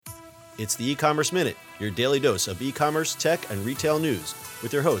It's the e-commerce minute, your daily dose of e-commerce, tech, and retail news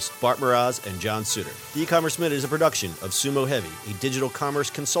with your hosts Bart Mraz and John Suter. The e-commerce minute is a production of Sumo Heavy, a digital commerce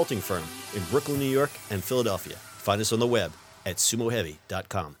consulting firm in Brooklyn, New York, and Philadelphia. Find us on the web at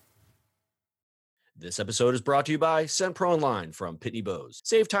sumoheavy.com. This episode is brought to you by SendPro Online from Pitney Bowes.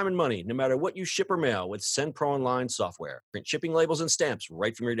 Save time and money no matter what you ship or mail with SendPro Online software. Print shipping labels and stamps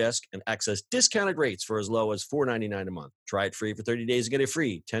right from your desk and access discounted rates for as low as $4.99 a month. Try it free for 30 days and get a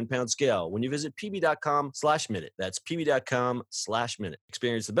free 10-pound scale when you visit pb.com/minute. That's pb.com/minute.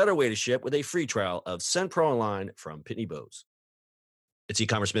 Experience the better way to ship with a free trial of SendPro Online from Pitney Bowes. It's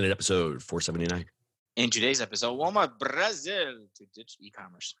e-commerce minute episode 479. In today's episode, Walmart Brazil to ditch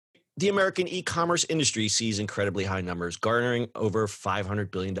e-commerce. The American e-commerce industry sees incredibly high numbers, garnering over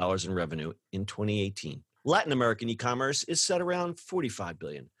 $500 billion in revenue in 2018. Latin American e-commerce is set around $45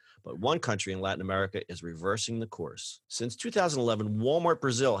 billion, but one country in Latin America is reversing the course. Since 2011, Walmart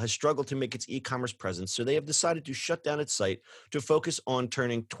Brazil has struggled to make its e-commerce presence, so they have decided to shut down its site to focus on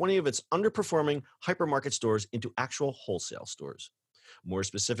turning 20 of its underperforming hypermarket stores into actual wholesale stores. More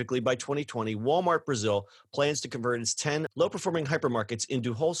specifically, by 2020, Walmart Brazil plans to convert its 10 low-performing hypermarkets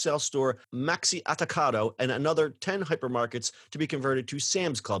into wholesale store Maxi Atacado and another 10 hypermarkets to be converted to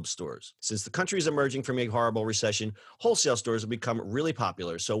Sam's Club stores. Since the country is emerging from a horrible recession, wholesale stores have become really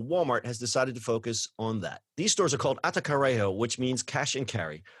popular, so Walmart has decided to focus on that. These stores are called Atacarejo, which means cash and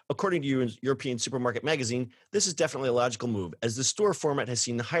carry. According to European Supermarket Magazine, this is definitely a logical move, as the store format has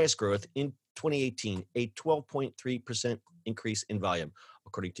seen the highest growth in 2018, a 12.3% increase in volume,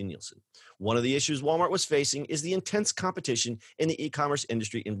 according to Nielsen. One of the issues Walmart was facing is the intense competition in the e-commerce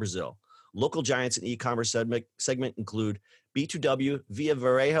industry in Brazil. Local giants in the e-commerce segment include B2W, Via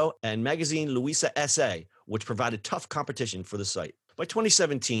Varejo, and Magazine Luiza SA, which provided tough competition for the site. By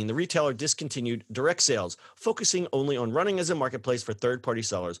 2017, the retailer discontinued direct sales, focusing only on running as a marketplace for third-party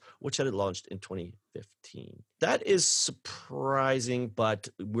sellers, which had launched in 2015. That is surprising, but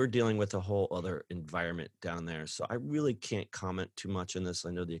we're dealing with a whole other environment down there, so I really can't comment too much on this.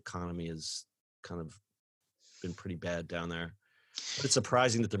 I know the economy has kind of been pretty bad down there, but it's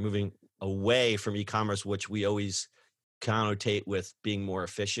surprising that they're moving away from e-commerce, which we always connotate with being more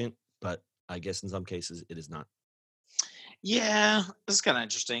efficient, but I guess in some cases it is not. Yeah, this is kind of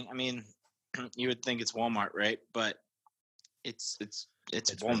interesting. I mean, you would think it's Walmart, right? But it's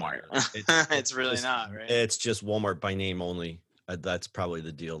Walmart. Really It's really just, not, right? It's just Walmart by name only. That's probably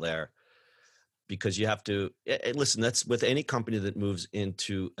the deal there, because you have to listen. That's with any company that moves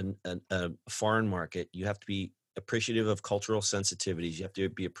into a foreign market. You have to be appreciative of cultural sensitivities. You have to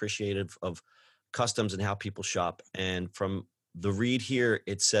be appreciative of customs and how people shop. And from the read here,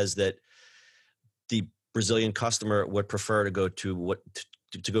 it says that the Brazilian customer would prefer to go to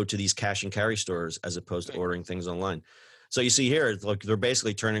these cash and carry stores as opposed to ordering things online. So you see here, like they're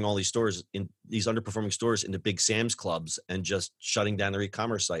basically turning all these stores in these underperforming stores into big Sam's Clubs and just shutting down their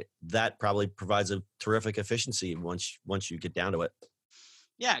e-commerce site. That probably provides a terrific efficiency once you get down to it.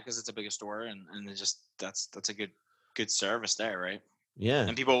 Yeah, because it's a bigger store, and it just that's a good service there, right? Yeah.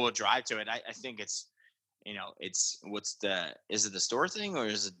 And people will drive to it. I think it's is it the store thing, or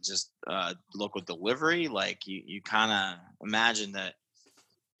is it just local delivery? Like you kind of imagine that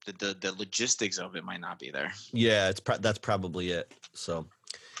the logistics of it might not be there. Yeah, that's probably it. So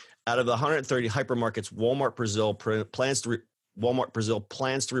out of the 130 hypermarkets, Walmart Brazil plans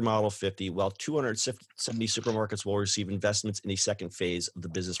to remodel 50, while 270 supermarkets will receive investments in a second phase of the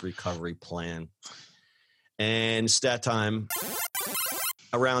business recovery plan. And stat time.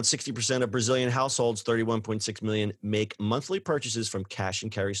 Around 60% of Brazilian households, 31.6 million, make monthly purchases from cash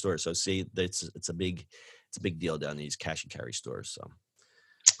and carry stores. So see, it's a big deal down these cash and carry stores. So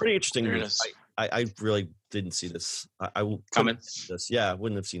pretty interesting. I really didn't see this. I coming. I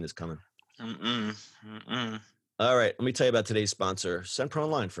wouldn't have seen this coming. All right, let me tell you about today's sponsor, SendPro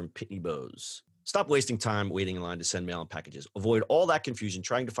Online from Pitney Bowes. Stop wasting time waiting in line to send mail and packages. Avoid all that confusion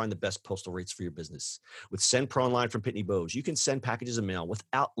trying to find the best postal rates for your business. With SendPro Online from Pitney Bowes, you can send packages and mail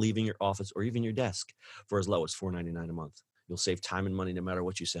without leaving your office or even your desk for as low as $4.99 a month. You'll save time and money no matter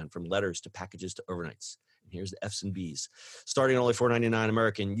what you send, from letters to packages to overnights. And here's the F's and B's. Starting at only $4.99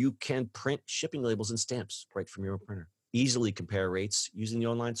 American, you can print shipping labels and stamps right from your own printer. Easily compare rates using the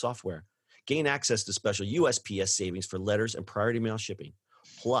online software. Gain access to special USPS savings for letters and priority mail shipping.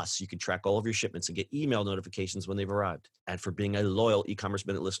 Plus, you can track all of your shipments and get email notifications when they've arrived. And for being a loyal e-commerce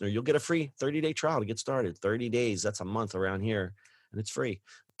minute listener, you'll get a free 30-day trial to get started. 30 days, that's a month around here, and it's free.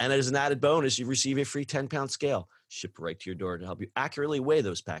 And as an added bonus, you receive a free 10-pound scale shipped right to your door to help you accurately weigh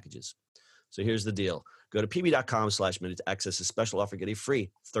those packages. So here's the deal. Go to pb.com/minute to access a special offer. Get a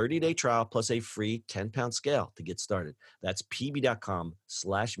free 30-day trial plus a free 10-pound scale to get started. That's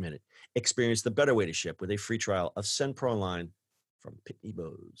pb.com/minute. Experience the better way to ship with a free trial of Send Pro Online from Pitney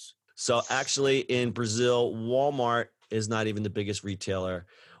Bowes. So actually in Brazil, Walmart is not even the biggest retailer.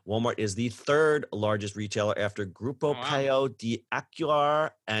 Walmart is the third largest retailer after Grupo Caio de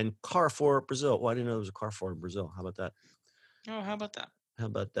Acuar and Carrefour Brazil. Well, I didn't know there was a Carrefour in Brazil. How about that? Oh, how about that? How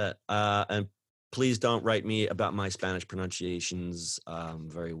about that? And please don't write me about my Spanish pronunciations.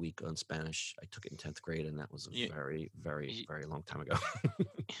 Very weak on Spanish. I took it in 10th grade, and that was a very, very, very long time ago.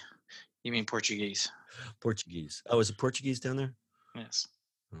 You mean Portuguese? Portuguese. Oh, is it Portuguese down there? Yes.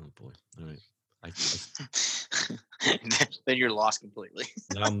 Oh, boy. All right. Then you're lost completely.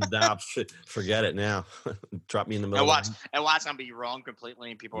 Forget it now. Drop me in the middle. And watch, I'm be wrong completely,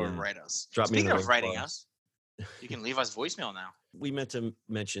 and people will write us. Speaking of writing us, you can leave us voicemail now. We meant to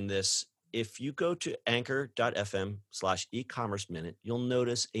mention this. If you go to anchor.fm/e-commerce minute, you'll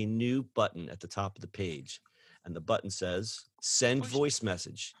notice a new button at the top of the page. And the button says send voice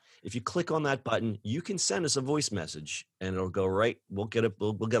message. If you click on that button, you can send us a voice message and it'll go right. We'll get a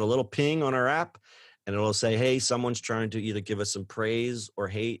little ping on our app and it'll say, hey, someone's trying to either give us some praise or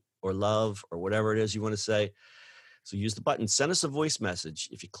hate or love or whatever it is you want to say. So use the button, send us a voice message.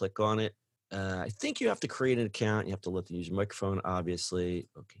 If you click on it, I think you have to create an account. You have to let them use your microphone, obviously.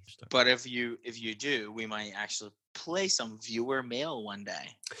 Okay. But if you do, we might actually play some viewer mail one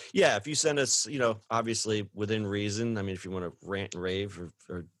day. Yeah, if you send us, obviously within reason. I mean, if you want to rant and rave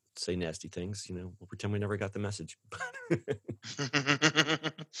or say nasty things, we'll pretend we never got the message.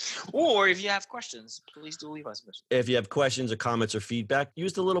 Or if you have questions, please do leave us a message. If you have questions or comments or feedback,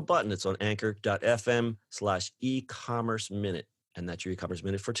 use the little button. It's on anchor.fm/e-commerce minute. And that's your e-commerce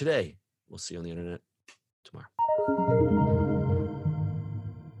minute for today. We'll see you on the internet tomorrow.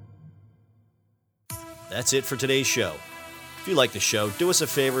 That's it for today's show. If you like the show, do us a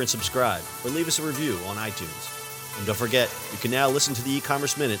favor and subscribe or leave us a review on iTunes. And don't forget, you can now listen to the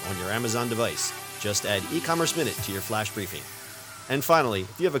e-commerce minute on your Amazon device. Just add e-commerce minute to your flash briefing. And finally,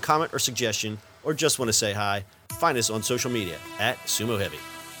 if you have a comment or suggestion or just want to say hi, find us on social media @Sumo Heavy.